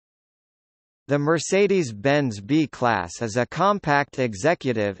The Mercedes-Benz B-Class is a compact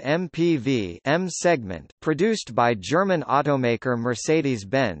executive MPV M segment produced by German automaker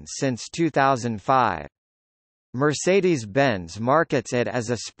Mercedes-Benz since 2005. Mercedes-Benz markets it as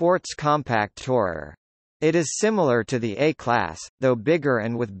a sports compact tourer. It is similar to the A-Class, though bigger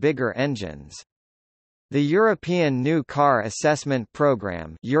and with bigger engines. The European New Car Assessment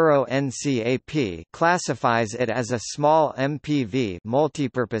Programme Euro NCAP classifies it as a small MPV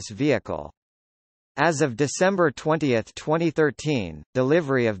multipurpose vehicle. As of December 20, 2013,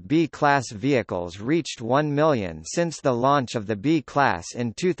 delivery of B-Class vehicles reached 1 million since the launch of the B-Class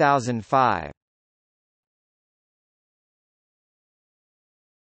in 2005.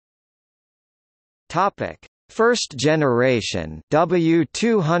 Topic: First generation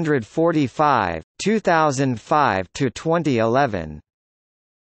W245, 2005 to 2011.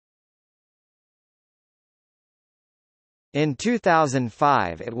 In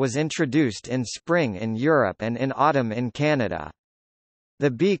 2005 it was introduced in spring in Europe and in autumn in Canada.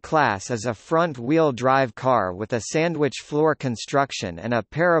 The B-Class is a front-wheel drive car with a sandwich floor construction and a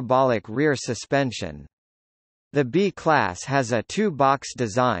parabolic rear suspension. The B-Class has a two-box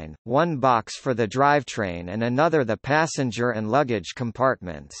design, one box for the drivetrain and another the passenger and luggage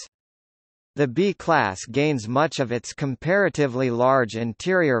compartments. The B-Class gains much of its comparatively large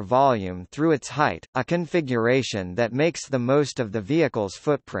interior volume through its height, a configuration that makes the most of the vehicle's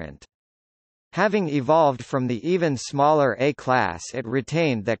footprint. Having evolved from the even smaller A-Class, it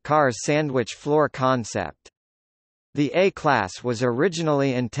retained that car's sandwich floor concept. The A-Class was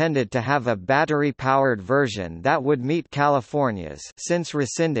originally intended to have a battery-powered version that would meet California's since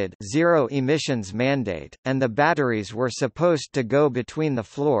rescinded zero-emissions mandate, and the batteries were supposed to go between the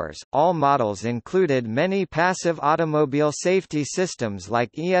floors. All models included many passive automobile safety systems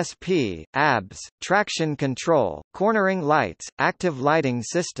like ESP, ABS, traction control, cornering lights, active lighting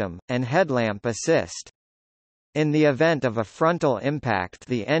system, and headlamp assist. In the event of a frontal impact,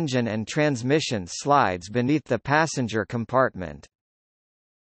 the engine and transmission slides beneath the passenger compartment.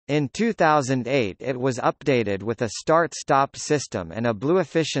 In 2008 it was updated with a start-stop system and a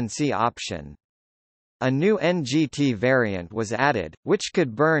BlueEFFICIENCY option. A new NGT variant was added, which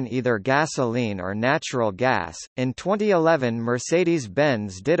could burn either gasoline or natural gas. In 2011,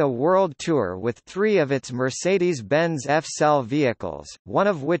 Mercedes-Benz did a world tour with 3 of its Mercedes-Benz F-Cell vehicles, one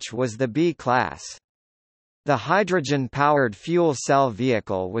of which was the B-Class. The hydrogen-powered fuel cell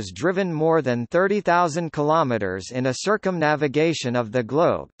vehicle was driven more than 30,000 kilometers in a circumnavigation of the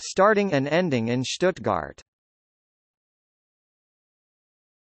globe, starting and ending in Stuttgart.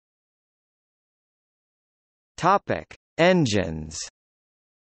 Topic: Engines.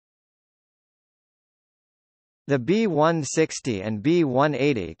 The B160 and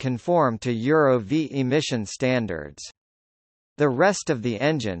B180 conform to Euro V emission standards. The rest of the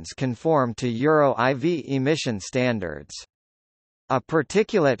engines conform to Euro IV emission standards. A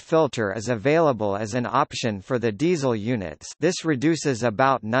particulate filter is available as an option for the diesel units. This reduces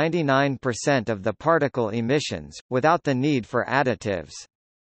about 99% of the particle emissions, without the need for additives.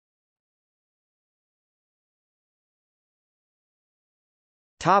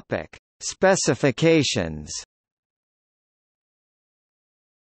 Topic: Specifications.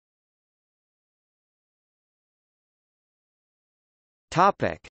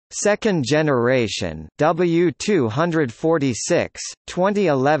 Topic: Second generation W246,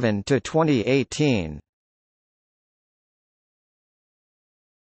 2011 to 2018.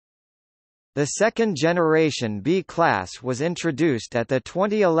 The second generation B-Class was introduced at the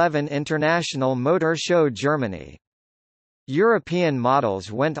 2011 International Motor Show Germany. European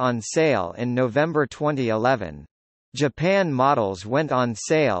models went on sale in November 2011. Japan models went on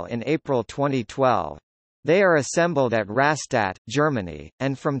sale in April 2012. They are assembled at Rastatt, Germany,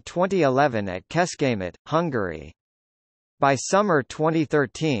 and from 2011 at Kecskemét, Hungary. By summer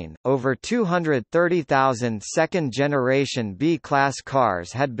 2013, over 230,000 second-generation B-Class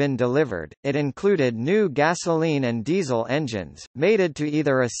cars had been delivered. It included new gasoline and diesel engines, mated to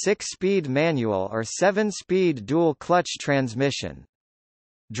either a 6-speed manual or 7-speed dual-clutch transmission.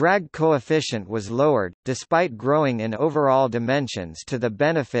 Drag coefficient was lowered, despite growing in overall dimensions to the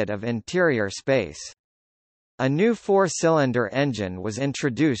benefit of interior space. A new 4-cylinder engine was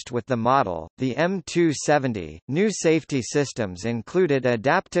introduced with the model, the M270. New safety systems included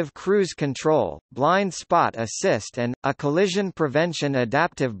adaptive cruise control, blind spot assist and a collision prevention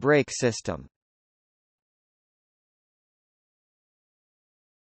adaptive brake system.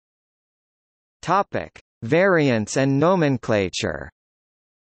 Topic: Variants and nomenclature.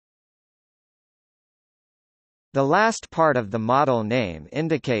 The last part of the model name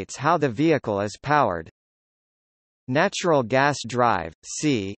indicates how the vehicle is powered. Natural gas drive,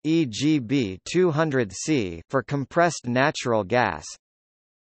 C, EGB 200C for compressed natural gas.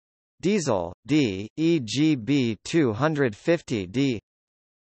 Diesel, D, EGB 250D.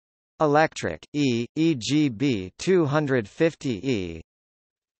 Electric, E, EGB 250E.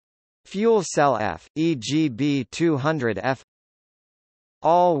 Fuel cell F, EGB 200F.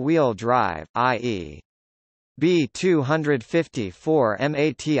 All-wheel drive, i.e. B254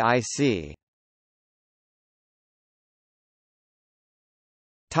 MATIC.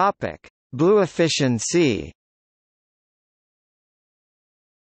 Topic: BlueEFFICIENCY.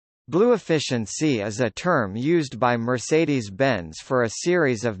 BlueEFFICIENCY is a term used by Mercedes-Benz for a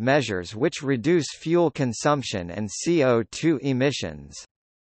series of measures which reduce fuel consumption and CO2 emissions.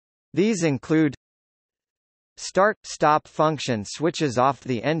 These include start-stop function switches off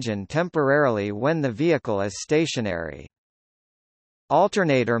the engine temporarily when the vehicle is stationary.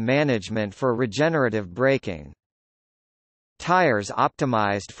 Alternator management for regenerative braking. Tires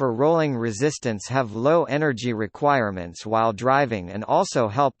optimized for rolling resistance have low energy requirements while driving and also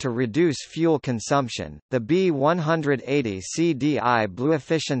help to reduce fuel consumption. The B180 CDI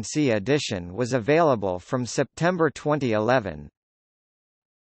BlueEFFICIENCY edition was available from September 2011.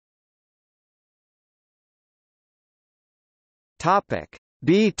 Topic: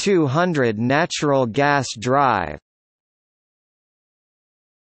 B200 natural gas drive.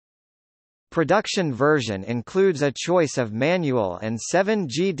 Production version includes a choice of manual and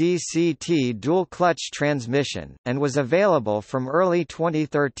 7GD-CT dual-clutch transmission, and was available from early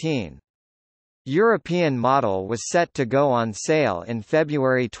 2013. European model was set to go on sale in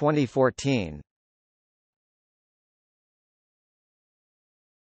February 2014.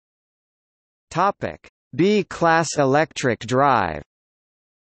 Topic: B-Class Electric Drive.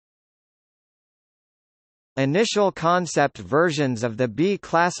 Initial concept versions of the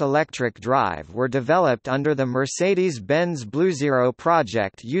B-Class Electric Drive were developed under the Mercedes-Benz BlueZero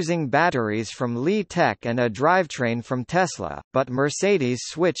project using batteries from Li Tech and a drivetrain from Tesla, but Mercedes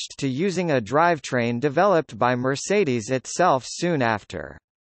switched to using a drivetrain developed by Mercedes itself soon after.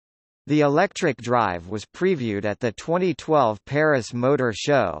 The electric drive was previewed at the 2012 Paris Motor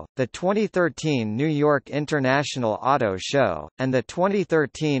Show, the 2013 New York International Auto Show, and the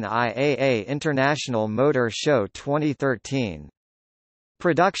 2013 IAA International Motor Show 2013.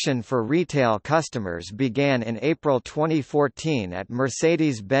 Production for retail customers began in April 2014 at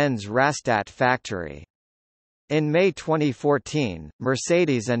Mercedes-Benz Rastatt factory. In May 2014,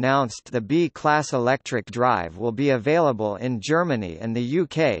 Mercedes announced the B-Class electric drive will be available in Germany and the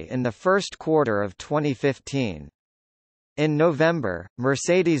UK in the first quarter of 2015. In November,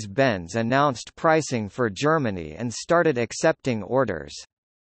 Mercedes-Benz announced pricing for Germany and started accepting orders.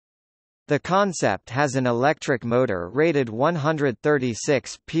 The concept has an electric motor rated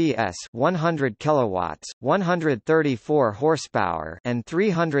 136 PS, 100 kilowatts, 134 horsepower, and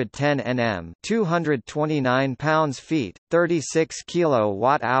 310 Nm, 229 pounds-feet, 36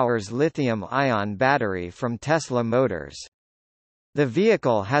 kilowatt-hours lithium-ion battery from Tesla Motors. The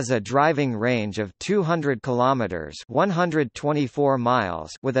vehicle has a driving range of 200 kilometers, 124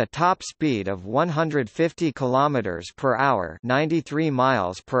 miles, with a top speed of 150 kilometers per hour, 93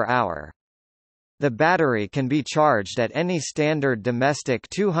 miles per hour. The battery can be charged at any standard domestic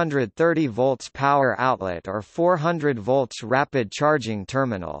 230 volts power outlet or 400 volts rapid charging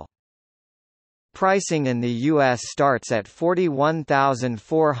terminal. Pricing in the U.S. starts at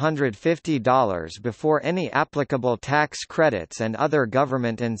 $41,450 before any applicable tax credits and other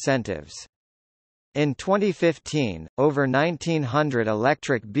government incentives. In 2015, over 1,900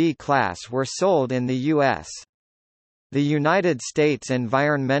 electric B-Class were sold in the U.S. The United States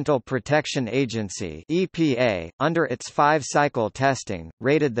Environmental Protection Agency (EPA), under its 5-cycle testing,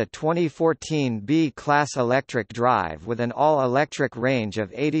 rated the 2014 B-Class electric drive with an all-electric range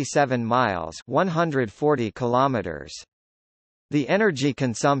of 87 miles (140 kilometers). The energy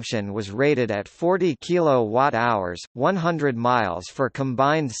consumption was rated at 40 kilowatt-hours, 100 miles for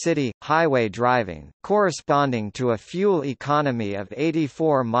combined city, highway driving, corresponding to a fuel economy of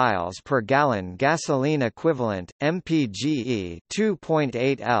 84 miles per gallon gasoline equivalent, mpge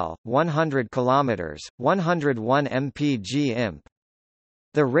 2.8 L, 100 kilometers, 101 mpg imp.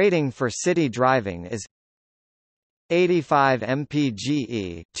 The rating for city driving is 85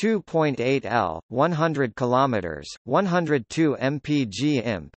 mpge 2.8 L, 100 km, 102 mpg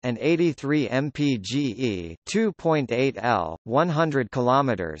imp, and 83 mpge 2.8 L, 100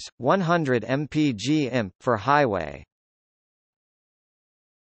 km, 100 mpg imp for highway.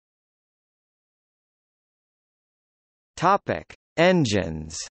 Topic: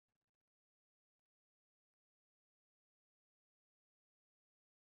 Engines.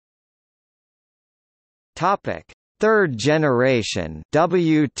 Topic: Third generation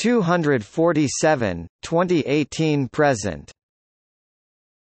W247, 2018 present.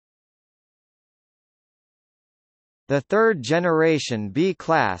 The third generation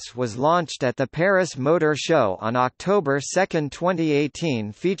B-Class was launched at the Paris Motor Show on October 2,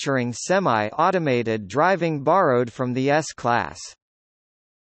 2018, featuring semi-automated driving borrowed from the S-Class.